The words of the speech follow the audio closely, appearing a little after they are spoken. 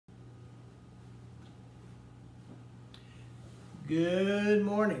Good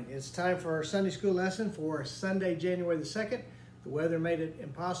morning. It's time for our Sunday school lesson for Sunday, January the 2nd. The weather made it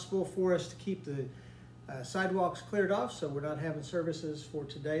impossible for us to keep the sidewalks cleared off, so we're not having services for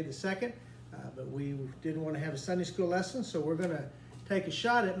today, the 2nd. But we didn't want to have a Sunday school lesson, so we're going to take a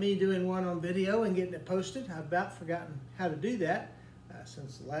shot at me doing one on video and getting it posted. I've about forgotten how to do that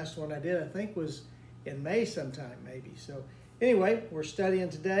since the last one I did, I think, was in May sometime, maybe. So anyway, we're studying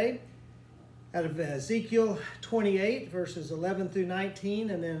today out of Ezekiel 28, verses 11 through 19,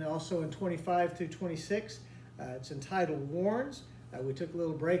 and then also in 25 through 26. It's entitled Warns. We took a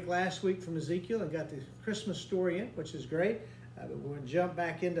little break last week from Ezekiel and got the Christmas story in, which is great. But we're going to jump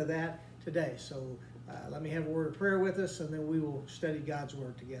back into that today. So let me have a word of prayer with us, and then we will study God's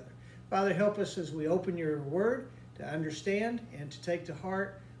word together. Father, help us as we open your word to understand and to take to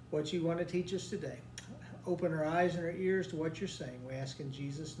heart what you want to teach us today. Open our eyes and our ears to what you're saying. We ask in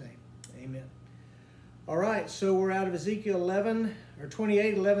Jesus' name. Amen. All right, so we're out of Ezekiel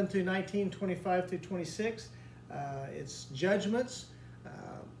 28, 11 through 19, 25 through 26. It's judgments.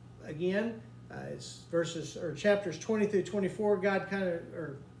 It's chapters 20 through 24.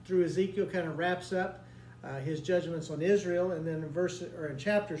 God through Ezekiel wraps up his judgments on Israel, and then in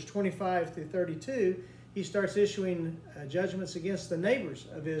chapters 25 through 32, he starts issuing judgments against the neighbors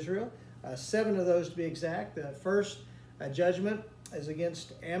of Israel. 7 of those to be exact. The first judgment is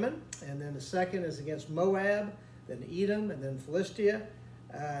against Ammon, and then the second is against Moab, then Edom, and then Philistia,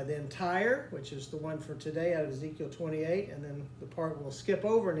 then Tyre, which is the one for today out of Ezekiel 28, and then the part we'll skip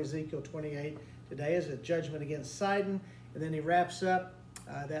over in Ezekiel 28 today is a judgment against Sidon, and then he wraps up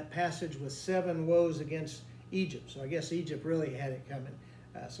that passage with 7 woes against Egypt. So I guess Egypt really had it coming.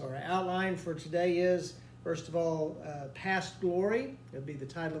 So our outline for today is, first of all, past glory. It'll be the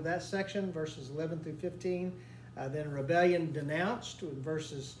title of that section, verses 11 through 15. Then rebellion denounced,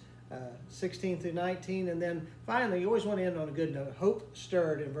 verses 16 through 19. And then finally, you always want to end on a good note, hope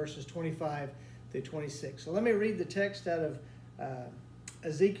stirred in verses 25 through 26. So let me read the text out of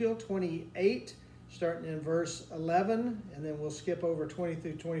Ezekiel 28, starting in verse 11, and then we'll skip over 20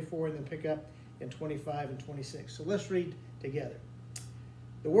 through 24 and then pick up in 25 and 26. So let's read together.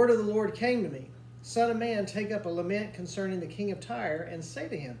 The word of the Lord came to me. Son of man, take up a lament concerning the king of Tyre and say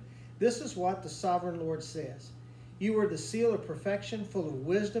to him, this is what the sovereign Lord says. You are the seal of perfection, full of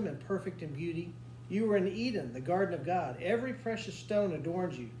wisdom and perfect in beauty. You were in Eden, the garden of God. Every precious stone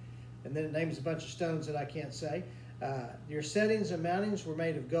adorns you. And then it names a bunch of stones that I can't say. Your settings and mountings were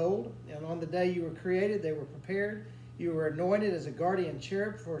made of gold, and on the day you were created, they were prepared. You were anointed as a guardian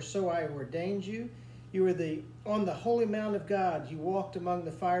cherub, for so I ordained you. You were on the holy mount of God. You walked among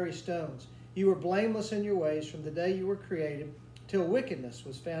the fiery stones. You were blameless in your ways from the day you were created, till wickedness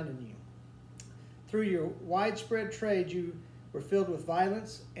was found in you. Through your widespread trade you were filled with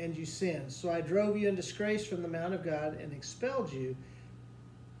violence, and you sinned. So I drove you in disgrace from the mount of God and expelled you,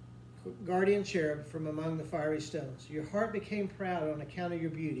 guardian cherub, from among the fiery stones. Your heart became proud on account of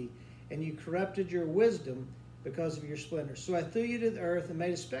your beauty, and you corrupted your wisdom because of your splendor. So I threw you to the earth and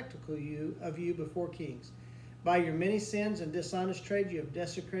made a spectacle of you before kings. By your many sins and dishonest trade you have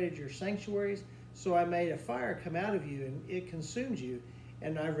desecrated your sanctuaries. So I made a fire come out of you, and it consumed you,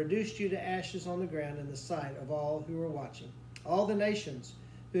 and I reduced you to ashes on the ground in the sight of all who were watching. All the nations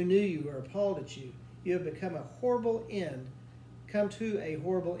who knew you were appalled at you. You have become a horrible end, come to a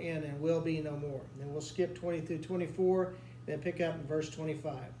horrible end, and will be no more. Then we'll skip 20 through 24, then pick up in verse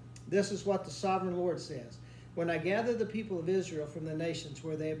 25. This is what the sovereign Lord says. When I gather the people of Israel from the nations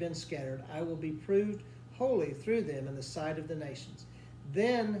where they have been scattered, I will be proved holy through them in the sight of the nations.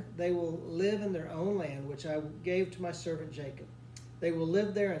 Then they will live in their own land, which I gave to my servant Jacob. They will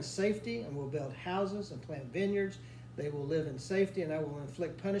live there in safety and will build houses and plant vineyards. They will live in safety, and I will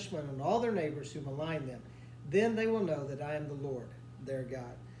inflict punishment on all their neighbors who malign them. Then they will know that I am the Lord, their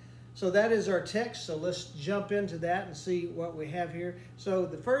God. So that is our text. So let's jump into that and see what we have here. So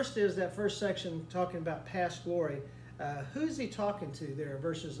the first is that first section talking about past glory. Who's he talking to there?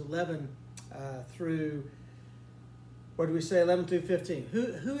 Verses 11 through, what do we say, 11 through 15.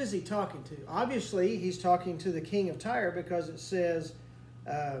 Who is he talking to? Obviously, he's talking to the king of Tyre, because it says,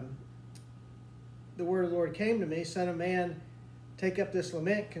 the word of the Lord came to me, son of man, take up this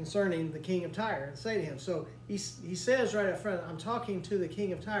lament concerning the king of Tyre and say to him. So he says right up front, I'm talking to the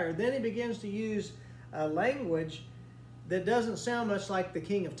king of Tyre. Then he begins to use language that doesn't sound much like the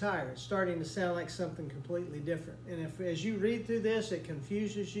king of Tyre. It's starting to sound like something completely different. And if, as you read through this, it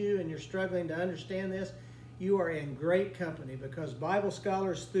confuses you and you're struggling to understand this, you are in great company, because Bible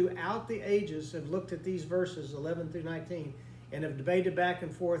scholars throughout the ages have looked at these verses 11 through 19 and have debated back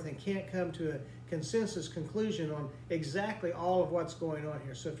and forth and can't come to a consensus conclusion on exactly all of what's going on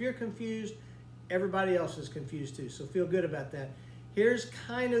here. So if you're confused, everybody else is confused too. So feel good about that. Here's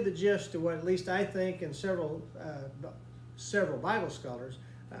kind of the gist of what at least I think, and several Bible scholars,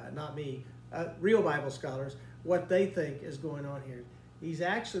 not me, real Bible scholars, what they think is going on here.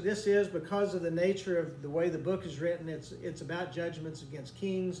 This is because of the nature of the way the book is written. It's about judgments against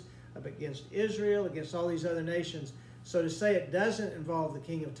kings, against Israel, against all these other nations. So to say it doesn't involve the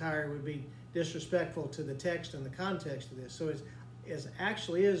king of Tyre would be disrespectful to the text and the context of this. So it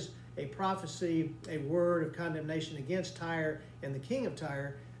actually is a prophecy, a word of condemnation against Tyre and the king of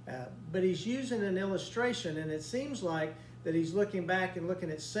Tyre, but he's using an illustration, and it seems like that he's looking back and looking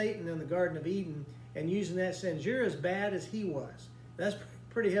at Satan in the Garden of Eden and using that sense, you're as bad as he was. That's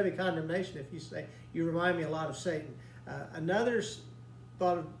pretty heavy condemnation if you say, you remind me a lot of Satan. Another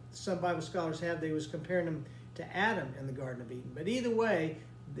thought of some Bible scholars have, they was comparing him to Adam in the Garden of Eden. But either way,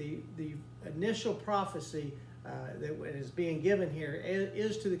 the initial prophecy that is being given here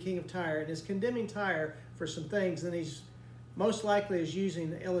is to the king of Tyre, and is condemning Tyre for some things. And he's most likely is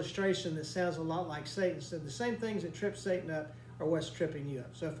using an illustration that sounds a lot like Satan. So the same things that trip Satan up are what's tripping you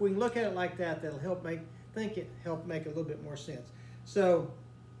up. So if we can look at it like that, that'll help make a little bit more sense. So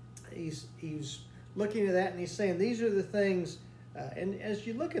he's looking at that, and he's saying these are the things. And as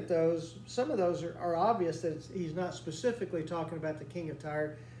you look at those, some of those are obvious that he's not specifically talking about the king of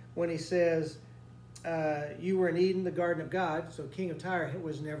Tyre when he says, you were in Eden, the garden of God. So king of Tyre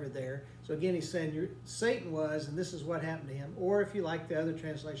was never there. So again, he's saying Satan was, and this is what happened to him. Or if you like the other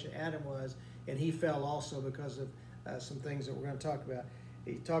translation, Adam was, and he fell also because of some things that we're going to talk about.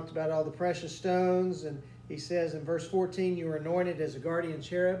 He talked about all the precious stones, and he says in verse 14, you were anointed as a guardian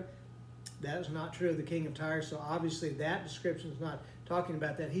cherub. That is not true of the king of Tyre, so obviously that description is not talking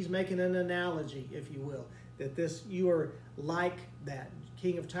about that. He's making an analogy, if you will, that you are like that.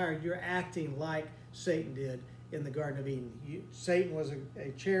 King of Tyre, you're acting like Satan did in the Garden of Eden. Satan was a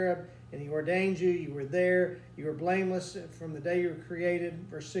cherub, and he ordained you. You were there. You were blameless from the day you were created.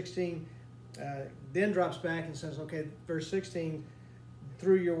 Verse 16 then drops back and says, okay, verse 16,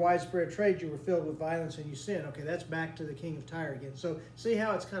 through your widespread trade, you were filled with violence and you sinned. Okay, that's back to the king of Tyre again. So see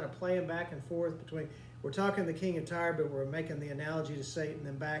how it's kind of playing back and forth between, we're talking the king of Tyre, but we're making the analogy to Satan,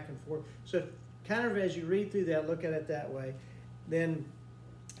 then back and forth. So kind of as you read through that, look at it that way. Then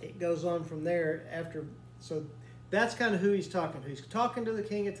it goes on from there after. So that's kind of who he's talking to. He's talking to the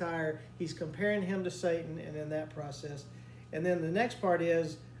king of Tyre. He's comparing him to Satan, and in that process. And then the next part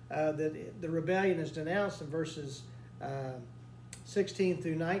is that the rebellion is denounced in verses 16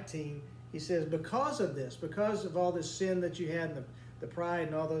 through 19. He says, because of this, because of all this sin that you had, and the pride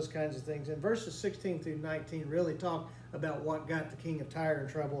and all those kinds of things. And verses 16 through 19 really talk about what got the king of Tyre in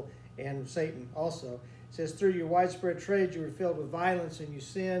trouble, and Satan also. It says, through your widespread trade you were filled with violence and you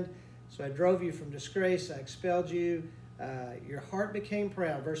sinned. So I drove you from disgrace, I expelled you. Your heart became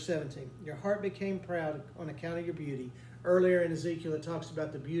proud. Verse 17, your heart became proud on account of your beauty. Earlier in Ezekiel it talks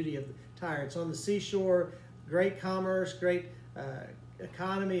about the beauty of Tyre. It's on the seashore, great commerce, great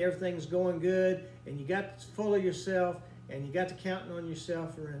economy, everything's going good, and you got full of yourself, and you got to counting on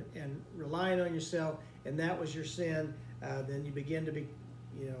yourself and relying on yourself, and that was your sin. Then you begin to be,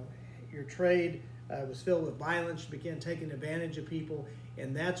 your trade was filled with violence. You began taking advantage of people,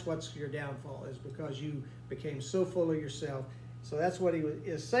 and that's what's your downfall, is because you became so full of yourself. So that's what he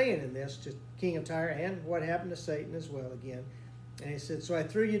is saying in this to king of Tyre, and what happened to Satan as well again. And he said, so I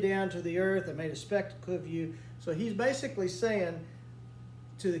threw you down to the earth, I made a spectacle of you. So he's basically saying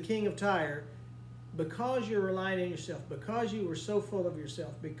to the king of Tyre, because you're relying on yourself, because you were so full of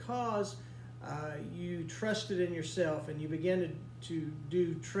yourself, because you trusted in yourself and you began to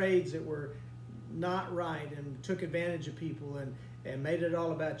do trades that were not right and took advantage of people and made it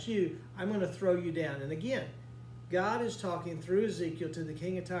all about you, I'm going to throw you down. And again, God is talking through Ezekiel to the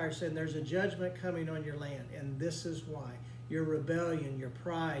king of Tyre, saying there's a judgment coming on your land, and this is why. Your rebellion, your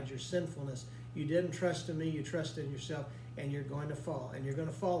pride, your sinfulness. You didn't trust in me, you trusted in yourself, and you're going to fall. And you're going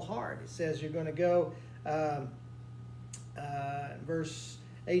to fall hard. It says you're going to go, verse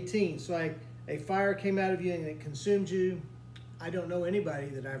 18, so a fire came out of you and it consumed you. I don't know anybody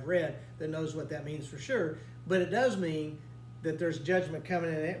that I've read that knows what that means for sure, but it does mean that there's judgment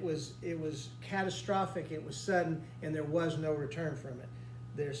coming, and it was catastrophic, it was sudden, and there was no return from it.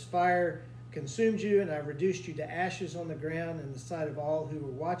 There's fire consumed you, and I reduced you to ashes on the ground in the sight of all who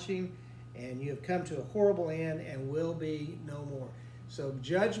were watching, and you have come to a horrible end and will be no more. So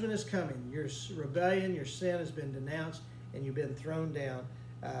judgment is coming. Your rebellion, your sin has been denounced, and you've been thrown down.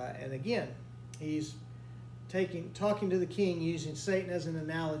 And again, he's talking to the king using Satan as an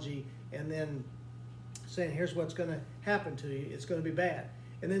analogy, and then saying, here's what's going to happen to you. It's going to be bad.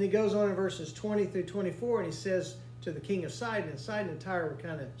 And then he goes on in verses 20 through 24, and he says to the king of Sidon, and Sidon and Tyre were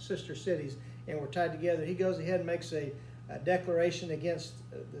kind of sister cities and were tied together. He goes ahead and makes a declaration against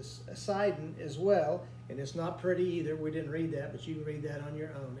this Sidon as well, and it's not pretty either. We didn't read that, but you can read that on your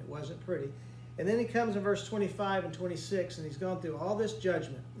own. It wasn't pretty. And then he comes in verse 25 and 26, and he's gone through all this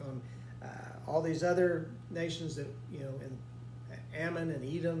judgment on all these other nations that, you know, in Ammon and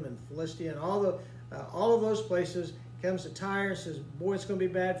Edom and Philistia and all of those places. Comes to Tyre and says, boy, it's going to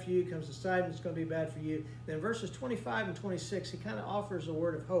be bad for you. Comes to Sidon, it's going to be bad for you. Then verses 25 and 26, he kind of offers a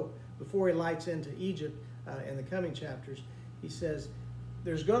word of hope before he lights into Egypt in the coming chapters. He says,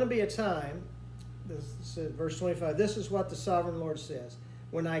 there's going to be a time, verse 25, this is what the sovereign Lord says,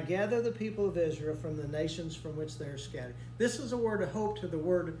 when I gather the people of Israel from the nations from which they are scattered. This is a word of hope to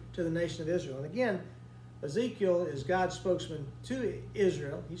the nation of Israel. And again, Ezekiel is God's spokesman to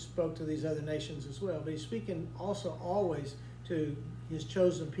Israel. He spoke to these other nations as well, but he's speaking also always to his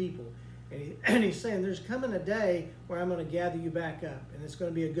chosen people. And he's saying there's coming a day where I'm going to gather you back up, and it's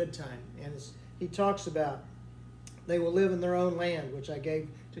going to be a good time. And he talks about they will live in their own land, which I gave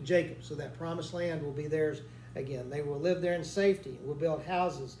to Jacob, so that promised land will be theirs again. They will live there in safety, will build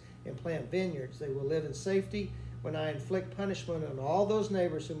houses and plant vineyards. They will live in safety when I inflict punishment on all those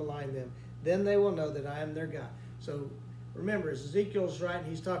neighbors who malign them. Then they will know that I am their God. So remember, as Ezekiel's writing,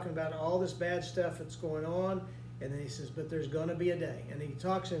 he's talking about all this bad stuff that's going on, and then he says, but there's going to be a day. And he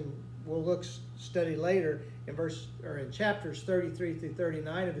talks, and we'll study later in chapters 33 through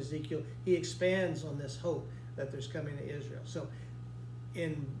 39 of Ezekiel, he expands on this hope that there's coming to Israel. So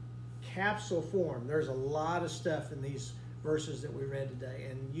in capsule form, there's a lot of stuff in these verses that we read today,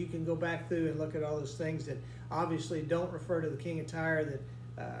 and you can go back through and look at all those things that obviously don't refer to the king of Tyre, that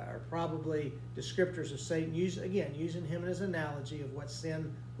are probably descriptors of Satan, using him as an analogy of what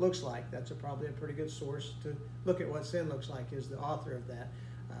sin looks like. That's probably a pretty good source to look at what sin looks like, is the author of that.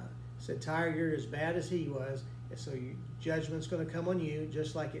 Said, Tyre, you're as bad as he was, and so judgment's going to come on you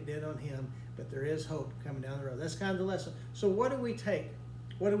just like it did on him, but there is hope coming down the road. That's kind of the lesson. So what do we take?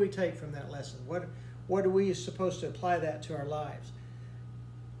 What do we take from that lesson? What are we supposed to apply that to our lives?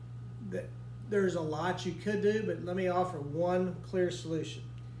 There's a lot you could do, but let me offer one clear solution.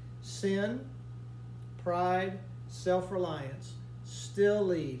 Sin, pride, self-reliance still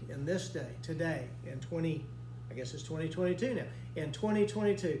lead in this day, today, in 2022 now. In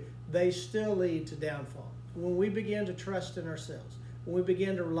 2022, they still lead to downfall. When we begin to trust in ourselves, when we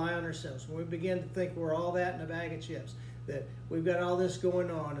begin to rely on ourselves, when we begin to think we're all that in a bag of chips, that we've got all this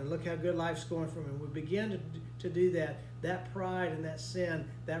going on and look how good life's going for me, we begin to do that, that pride and that sin,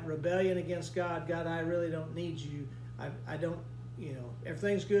 that rebellion against God, God, I really don't need you, I don't,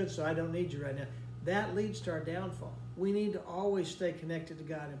 everything's good, so I don't need you right now. That leads to our downfall. We need to always stay connected to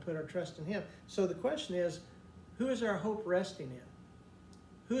God and put our trust in Him. So the question is, who is our hope resting in?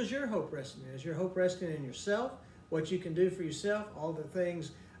 Who is your hope resting in? Is your hope resting in yourself, what you can do for yourself, all the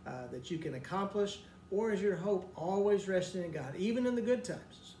things that you can accomplish, or is your hope always resting in God, even in the good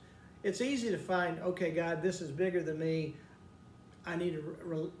times? It's easy to find, okay, God, this is bigger than me. I need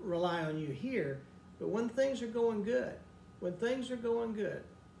to rely on you here. But when things are going good,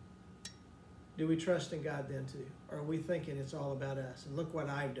 do we trust in God then too? Or are we thinking it's all about us? And look what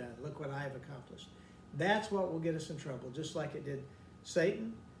I've done. Look what I've accomplished. That's what will get us in trouble, just like it did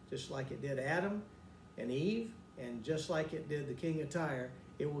Satan, just like it did Adam and Eve, and just like it did the king of Tyre.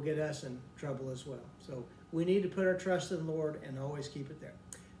 It will get us in trouble as well. So we need to put our trust in the Lord and always keep it there.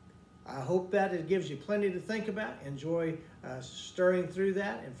 I hope that it gives you plenty to think about. Enjoy stirring through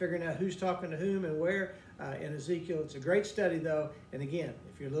that and figuring out who's talking to whom and where in Ezekiel. It's a great study, though. And again,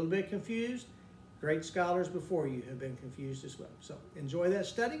 if you're a little bit confused, great scholars before you have been confused as well. So enjoy that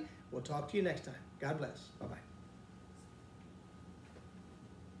study. We'll talk to you next time. God bless. Bye-bye.